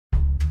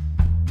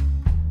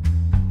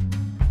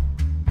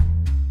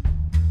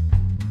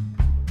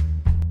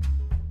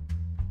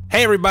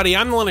Hey everybody,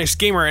 I'm the Linux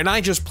Gamer, and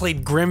I just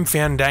played Grim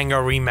Fandango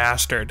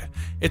Remastered.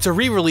 It's a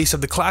re-release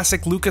of the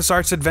classic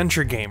LucasArts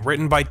adventure game,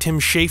 written by Tim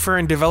Schafer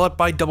and developed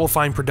by Double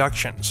Fine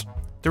Productions.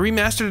 The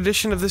remastered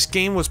edition of this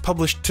game was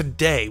published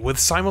today, with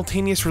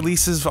simultaneous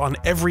releases on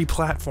every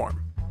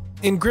platform.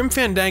 In Grim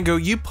Fandango,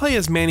 you play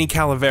as Manny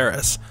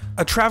Calaveras,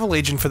 a travel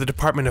agent for the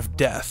Department of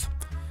Death.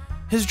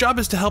 His job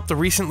is to help the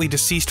recently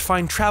deceased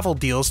find travel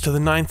deals to the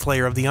 9th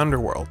layer of the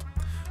underworld.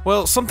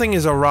 Well, something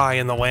is awry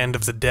in the land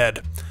of the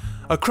dead.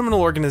 A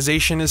criminal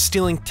organization is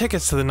stealing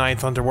tickets to the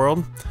 9th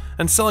Underworld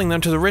and selling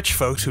them to the rich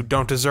folks who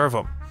don't deserve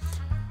them.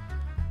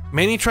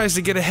 Manny tries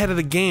to get ahead of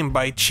the game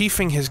by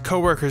chiefing his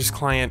co-worker's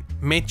client,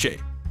 Meche.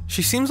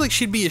 She seems like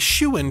she'd be a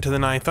shoo-in to the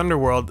 9th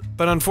Underworld,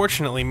 but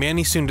unfortunately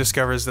Manny soon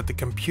discovers that the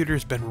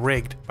computer's been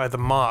rigged by the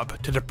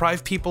mob to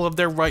deprive people of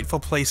their rightful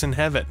place in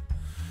heaven.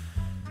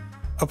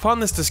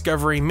 Upon this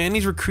discovery,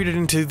 Manny's recruited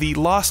into the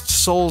Lost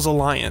Souls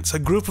Alliance, a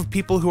group of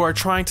people who are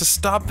trying to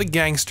stop the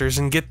gangsters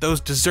and get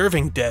those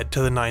deserving dead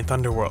to the 9th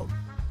Underworld.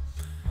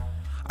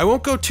 I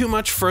won't go too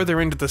much further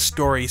into the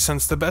story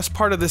since the best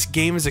part of this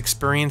game is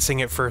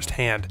experiencing it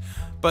firsthand,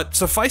 but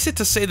suffice it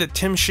to say that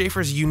Tim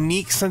Schafer's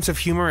unique sense of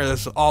humor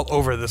is all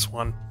over this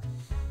one.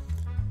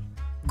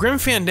 Grim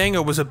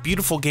Fandango was a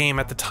beautiful game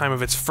at the time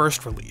of its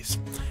first release.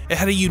 It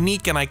had a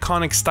unique and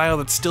iconic style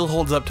that still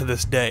holds up to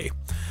this day.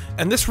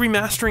 And this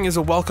remastering is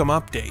a welcome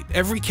update.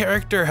 Every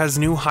character has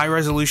new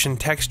high-resolution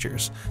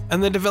textures,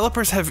 and the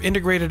developers have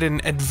integrated an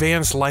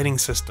advanced lighting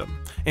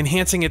system,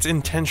 enhancing its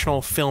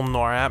intentional film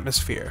noir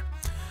atmosphere.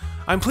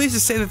 I'm pleased to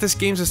say that this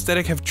game's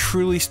aesthetic have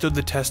truly stood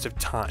the test of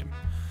time.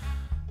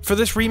 For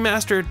this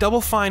remaster,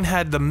 Double Fine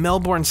had the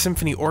Melbourne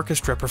Symphony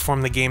Orchestra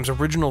perform the game's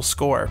original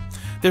score.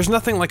 There's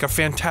nothing like a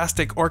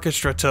fantastic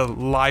orchestra to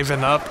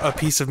liven up a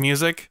piece of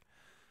music.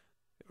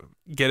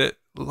 Get it?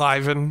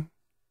 Liven?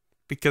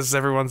 Because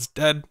everyone's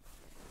dead.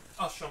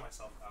 I'll show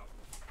myself out.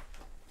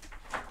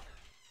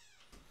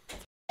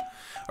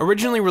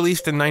 Originally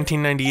released in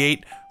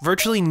 1998,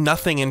 virtually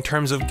nothing in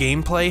terms of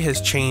gameplay has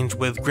changed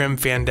with Grim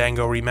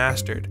Fandango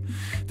Remastered.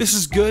 This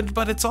is good,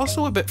 but it's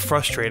also a bit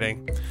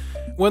frustrating.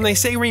 When they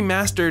say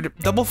remastered,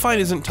 Double Fine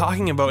isn't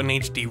talking about an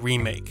HD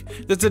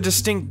remake. There's a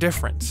distinct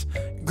difference.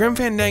 Grim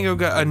Fandango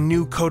got a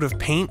new coat of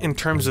paint in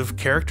terms of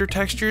character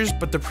textures,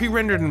 but the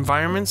pre-rendered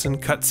environments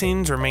and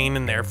cutscenes remain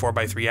in their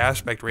 4:3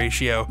 aspect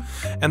ratio,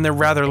 and their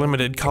rather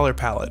limited color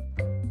palette.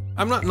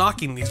 I'm not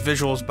knocking these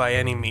visuals by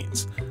any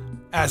means.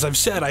 As I've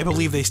said, I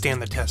believe they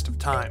stand the test of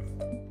time.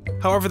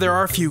 However, there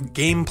are a few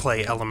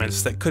gameplay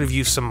elements that could have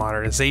used some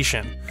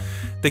modernization.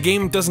 The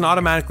game doesn't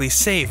automatically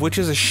save, which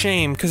is a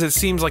shame because it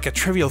seems like a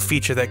trivial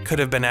feature that could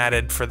have been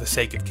added for the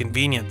sake of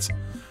convenience.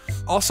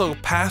 Also,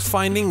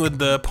 pathfinding with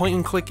the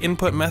point-and-click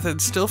input method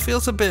still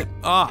feels a bit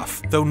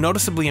off, though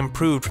noticeably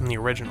improved from the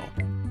original.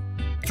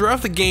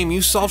 Throughout the game,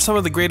 you solve some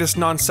of the greatest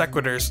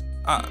non-sequiturs,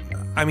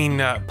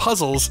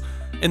 puzzles,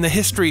 in the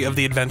history of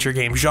the adventure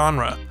game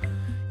genre.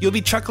 You'll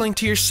be chuckling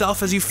to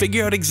yourself as you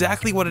figure out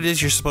exactly what it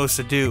is you're supposed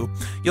to do.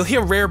 You'll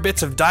hear rare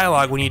bits of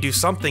dialogue when you do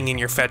something in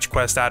your fetch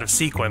quest out of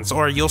sequence,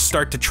 or you'll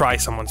start to try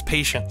someone's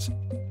patience.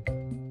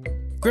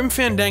 Grim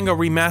Fandango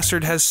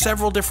Remastered has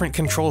several different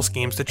control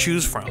schemes to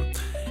choose from.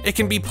 It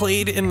can be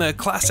played in the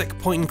classic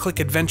point-and-click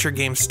adventure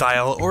game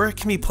style, or it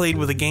can be played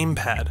with a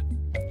gamepad.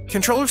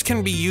 Controllers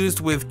can be used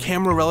with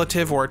camera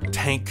relative or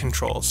tank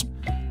controls.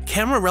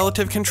 Camera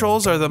relative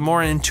controls are the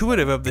more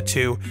intuitive of the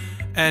two,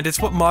 and it's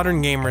what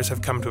modern gamers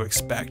have come to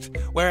expect,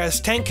 whereas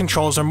tank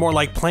controls are more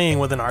like playing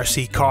with an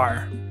RC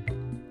car.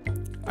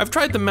 I've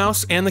tried the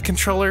mouse and the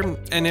controller,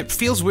 and it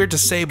feels weird to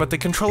say, but the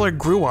controller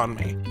grew on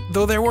me.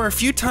 Though there were a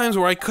few times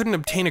where I couldn't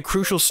obtain a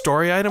crucial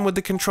story item with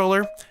the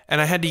controller, and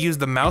I had to use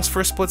the mouse for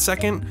a split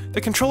second,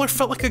 the controller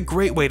felt like a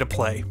great way to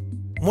play.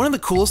 One of the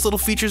coolest little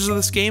features of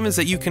this game is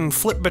that you can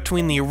flip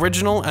between the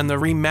original and the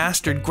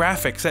remastered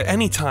graphics at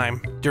any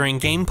time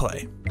during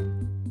gameplay.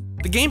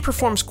 The game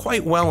performs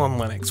quite well on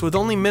Linux, with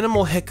only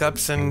minimal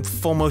hiccups and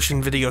full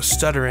motion video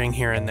stuttering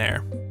here and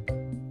there.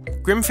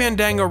 Grim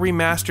Fandango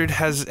Remastered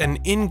has an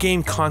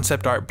in-game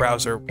concept art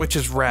browser, which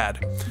is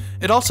rad.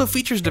 It also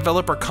features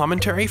developer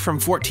commentary from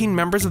 14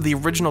 members of the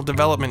original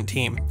development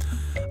team.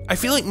 I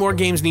feel like more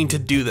games need to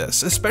do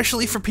this,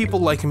 especially for people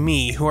like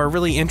me who are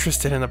really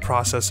interested in the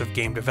process of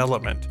game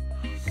development.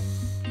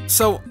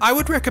 So, I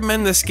would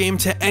recommend this game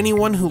to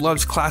anyone who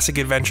loves classic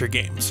adventure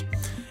games.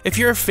 If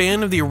you're a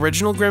fan of the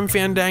original Grim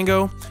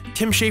Fandango,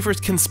 Tim Schafer's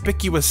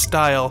conspicuous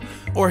style,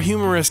 or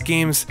humorous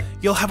games,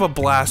 you'll have a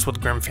blast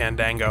with Grim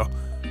Fandango.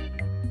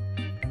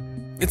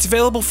 It's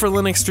available for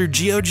Linux through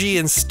GOG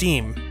and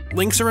Steam.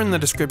 Links are in the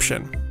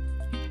description.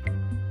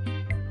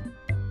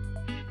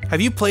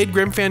 Have you played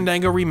Grim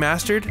Fandango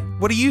Remastered?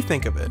 What do you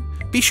think of it?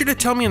 Be sure to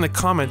tell me in the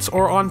comments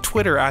or on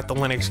Twitter at The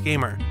Linux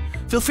Gamer.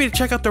 Feel free to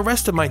check out the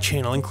rest of my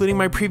channel, including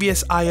my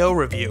previous I/O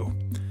review.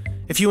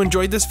 If you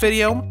enjoyed this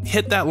video,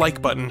 hit that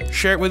like button,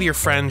 share it with your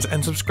friends,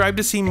 and subscribe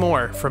to see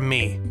more from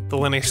me, The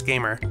Linux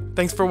Gamer.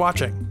 Thanks for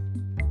watching.